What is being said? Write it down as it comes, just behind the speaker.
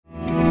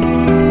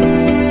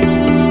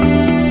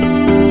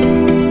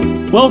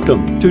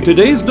Welcome to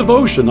today's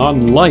devotion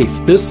on life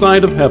this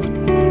side of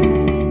heaven.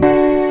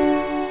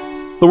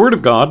 The Word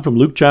of God from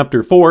Luke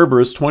chapter 4,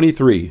 verse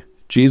 23.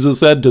 Jesus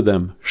said to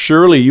them,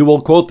 "Surely you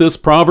will quote this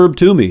proverb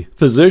to me,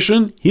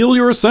 'Physician, heal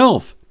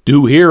yourself.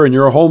 Do here in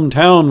your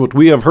hometown what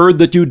we have heard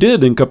that you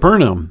did in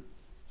Capernaum.'"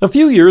 A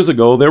few years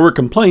ago, there were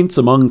complaints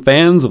among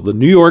fans of the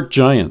New York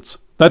Giants.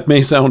 That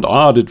may sound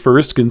odd at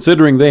first,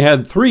 considering they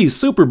had 3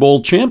 Super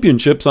Bowl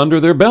championships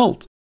under their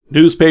belt.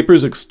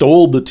 Newspapers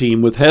extolled the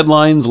team with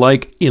headlines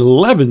like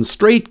 11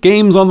 straight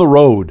games on the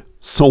road.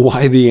 So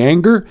why the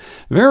anger?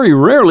 Very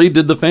rarely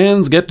did the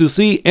fans get to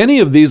see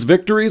any of these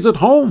victories at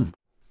home.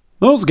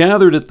 Those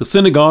gathered at the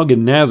synagogue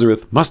in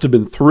Nazareth must have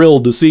been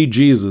thrilled to see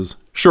Jesus.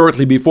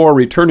 Shortly before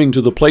returning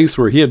to the place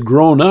where he had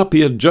grown up, he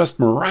had just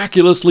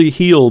miraculously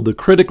healed the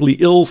critically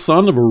ill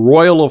son of a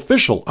royal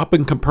official up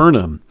in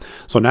Capernaum.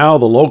 So now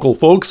the local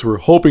folks were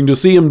hoping to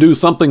see him do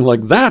something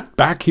like that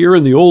back here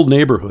in the old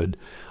neighborhood.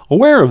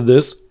 Aware of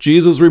this,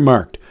 Jesus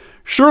remarked,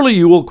 "Surely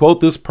you will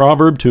quote this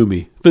proverb to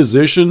me,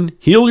 'Physician,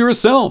 heal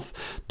yourself.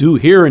 Do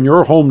here in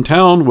your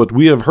hometown what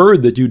we have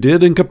heard that you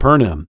did in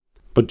Capernaum.'"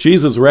 But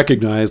Jesus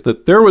recognized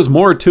that there was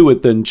more to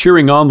it than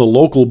cheering on the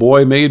local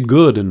boy made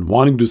good and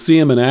wanting to see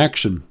him in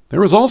action.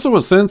 There was also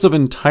a sense of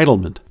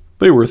entitlement.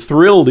 They were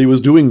thrilled he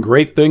was doing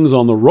great things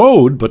on the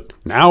road, but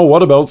now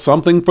what about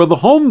something for the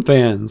home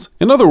fans?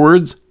 In other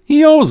words,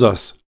 he owes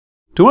us.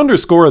 To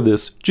underscore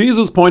this,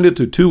 Jesus pointed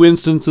to 2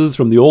 instances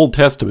from the Old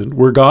Testament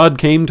where God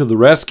came to the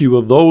rescue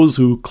of those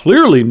who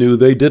clearly knew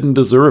they didn't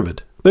deserve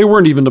it. They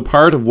weren't even a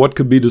part of what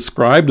could be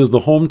described as the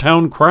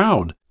hometown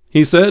crowd.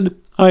 He said,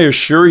 "I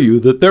assure you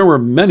that there were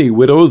many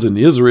widows in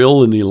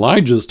Israel in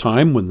Elijah's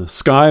time when the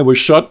sky was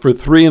shut for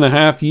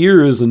 3.5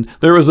 years and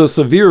there was a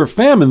severe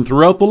famine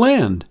throughout the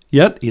land.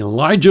 Yet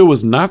Elijah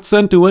was not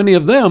sent to any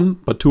of them,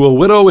 but to a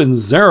widow in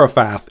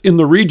Zarephath in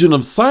the region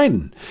of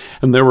Sidon.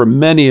 And there were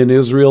many in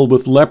Israel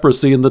with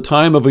leprosy in the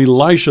time of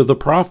Elisha the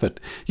prophet.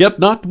 Yet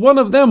not one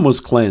of them was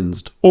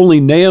cleansed, only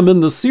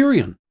Naaman the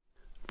Syrian."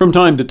 From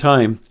time to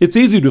time, it's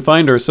easy to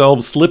find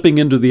ourselves slipping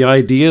into the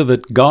idea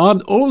that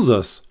God owes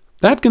us.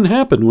 That can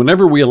happen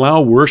whenever we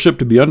allow worship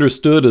to be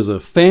understood as a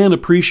fan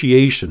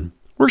appreciation.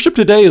 Worship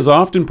today is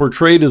often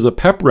portrayed as a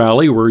pep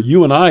rally where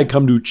you and I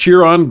come to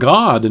cheer on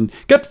God and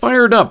get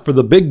fired up for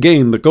the big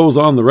game that goes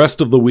on the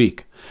rest of the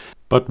week.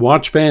 But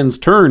watch fans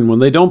turn when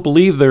they don't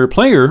believe their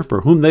player,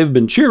 for whom they've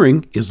been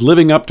cheering, is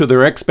living up to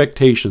their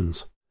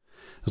expectations.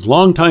 As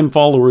longtime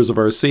followers of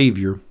our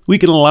Savior, we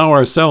can allow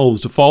ourselves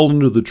to fall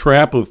into the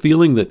trap of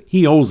feeling that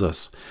He owes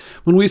us.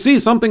 When we see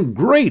something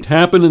great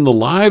happen in the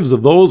lives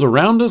of those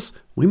around us,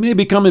 we may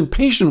become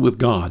impatient with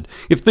God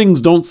if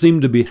things don't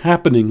seem to be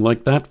happening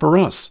like that for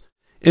us.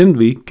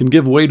 Envy can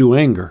give way to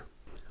anger.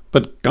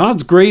 But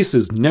God's grace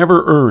is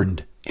never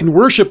earned. In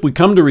worship, we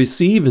come to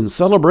receive and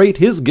celebrate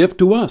His gift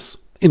to us.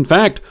 In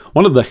fact,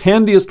 one of the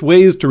handiest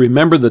ways to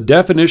remember the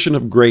definition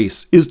of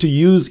grace is to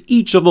use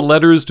each of the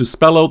letters to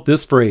spell out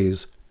this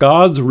phrase,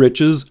 God's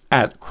riches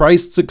at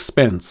Christ's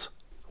expense.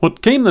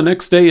 What came the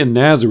next day in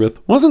Nazareth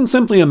wasn't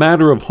simply a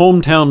matter of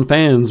hometown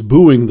fans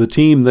booing the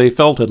team they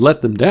felt had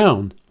let them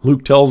down.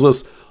 Luke tells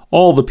us,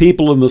 all the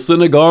people in the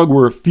synagogue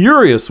were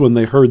furious when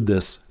they heard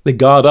this. They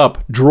got up,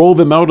 drove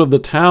him out of the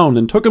town,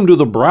 and took him to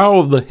the brow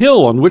of the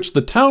hill on which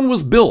the town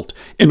was built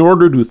in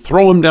order to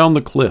throw him down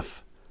the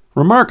cliff.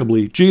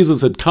 Remarkably,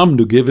 Jesus had come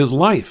to give his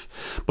life,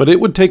 but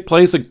it would take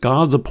place at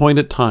God's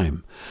appointed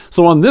time.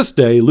 So on this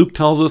day, Luke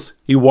tells us,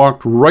 he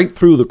walked right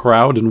through the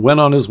crowd and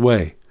went on his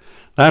way.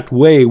 That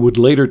way would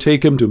later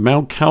take him to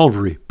Mount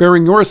Calvary,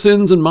 bearing your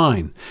sins and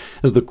mine.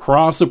 As the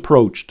cross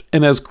approached,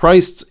 and as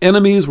Christ's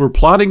enemies were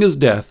plotting his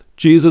death,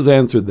 Jesus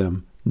answered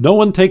them, "No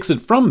one takes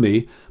it from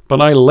me,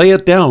 but I lay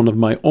it down of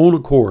my own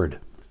accord."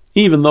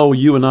 Even though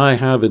you and I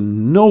have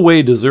in no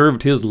way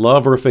deserved his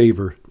love or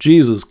favor,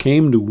 Jesus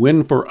came to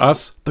win for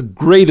us the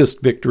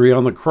greatest victory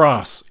on the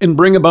cross and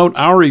bring about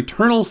our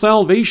eternal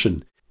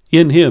salvation.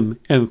 In him,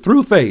 and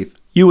through faith,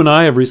 you and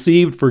I have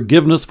received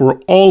forgiveness for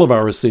all of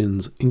our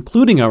sins,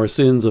 including our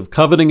sins of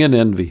coveting and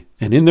envy.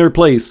 And in their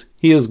place,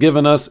 he has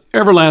given us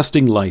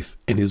everlasting life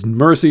and his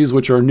mercies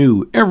which are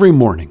new every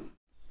morning.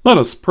 Let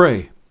us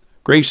pray.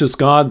 Gracious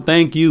God,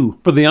 thank you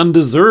for the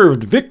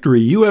undeserved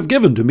victory you have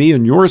given to me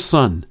in your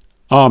Son.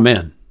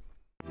 Amen.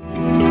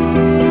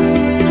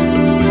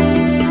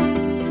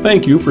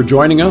 Thank you for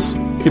joining us.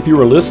 If you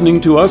are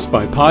listening to us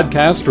by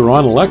podcast or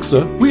on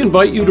Alexa, we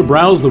invite you to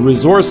browse the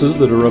resources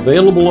that are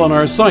available on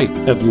our site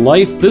at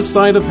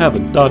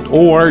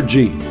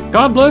lifethissideofheaven.org.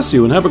 God bless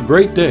you and have a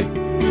great day.